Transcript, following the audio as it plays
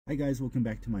Hi guys, welcome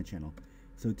back to my channel.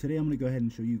 So today I'm going to go ahead and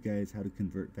show you guys how to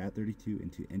convert FAT32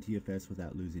 into NTFS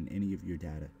without losing any of your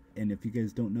data. And if you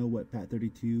guys don't know what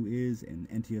FAT32 is and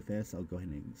NTFS, I'll go ahead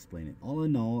and explain it. All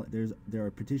in all, there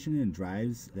are partitioned and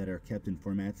drives that are kept in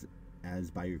formats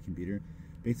as by your computer.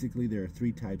 Basically, there are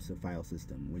three types of file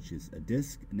system, which is a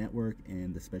disk, network,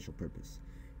 and the special purpose.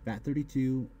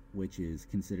 FAT32, which is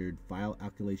considered file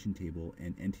allocation table,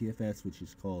 and NTFS, which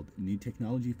is called New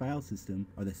Technology File System,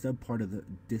 are the subpart of the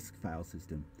disk file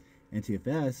system.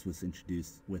 NTFS was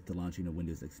introduced with the launching of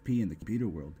Windows XP in the computer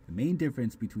world. The main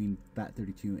difference between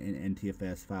FAT32 and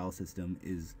NTFS file system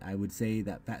is, I would say,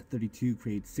 that FAT32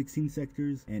 creates 16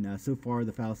 sectors, and so far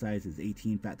the file size is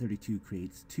 18. FAT32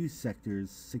 creates 2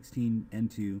 sectors, 16 and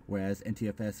 2, whereas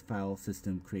NTFS file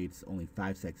system creates only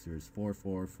 5 sectors, 4,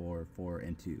 4, 4, 4,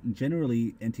 and 2.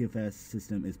 Generally, NTFS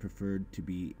system is preferred to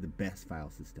be the best file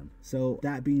system. So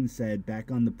that being said,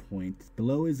 back on the point,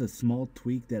 below is a small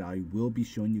tweak that I will be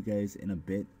showing you guys in a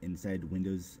bit inside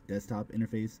Windows desktop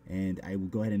interface, and I will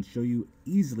go ahead and show you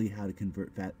easily how to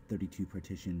convert FAT32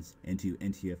 partitions into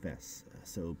NTFS.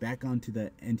 So back onto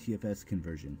the NTFS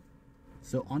conversion.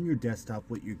 So on your desktop,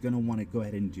 what you're going to want to go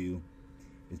ahead and do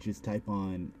is just type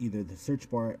on either the search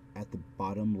bar at the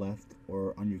bottom left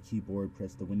or on your keyboard,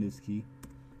 press the Windows key.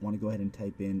 Want to go ahead and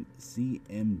type in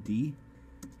CMD,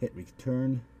 hit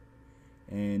return,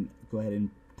 and go ahead and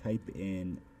type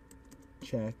in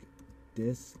check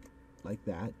disk like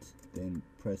that, then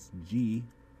press G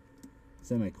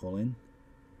semicolon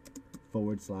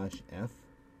 /F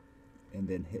and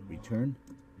then hit return.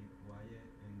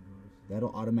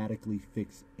 That'll automatically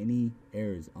fix any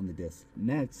errors on the disk.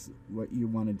 Next, what you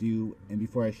want to do, and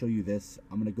before I show you this,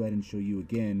 I'm going to go ahead and show you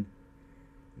again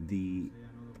the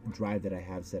drive that I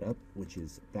have set up, which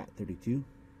is FAT32,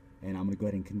 and I'm going to go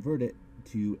ahead and convert it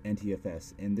to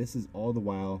NTFS, and this is all the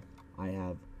while I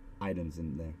have items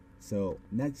in there. So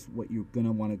next, what you're going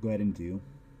to want to go ahead and do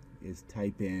is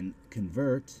type in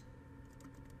convert,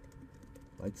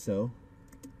 like so,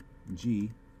 G,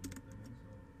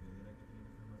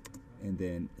 and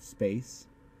then space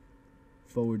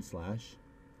 /FS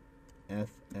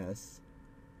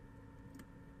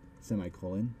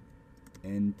semicolon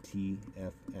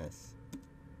NTFS,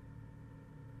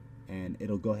 and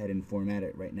it'll go ahead and format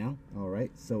it right now.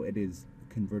 Alright, so it is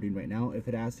converting right now. If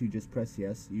it asks you, just press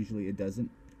yes. Usually it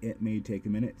doesn't. It may take a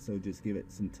minute, so just give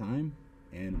it some time,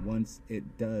 and once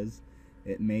it does,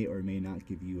 it may or may not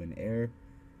give you an error.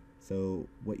 So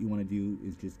what you want to do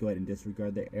is just go ahead and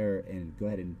disregard the error and go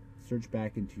ahead and search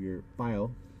back into your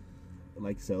file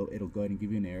like so. It'll go ahead and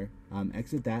give you an error.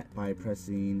 Exit that by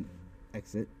pressing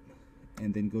exit,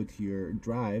 and then go to your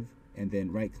drive and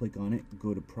then right click on it,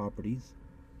 go to properties,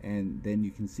 and then you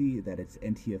can see that it's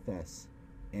NTFS.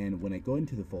 And when I go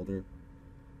into the folder,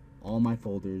 all my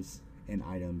folders and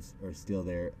items are still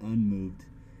there unmoved,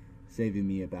 saving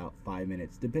me about 5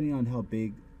 minutes. Depending on how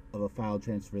big of a file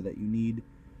transfer that you need,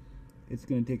 it's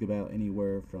going to take about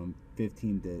anywhere from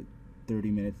 15 to 30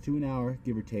 minutes to an hour,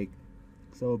 give or take.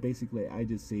 So basically I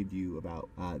just saved you about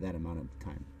that amount of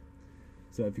time.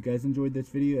 So if you guys enjoyed this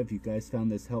video, if you guys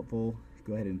found this helpful,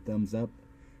 go ahead and thumbs up,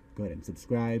 go ahead and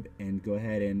subscribe, and go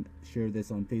ahead and share this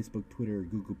on Facebook, Twitter, or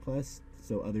Google+,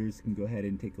 so others can go ahead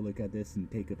and take a look at this and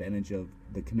take advantage of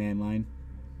the command line.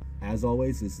 As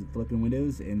always, this is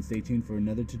Flippinwindows, and stay tuned for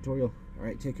another tutorial.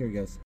 Alright, take care guys.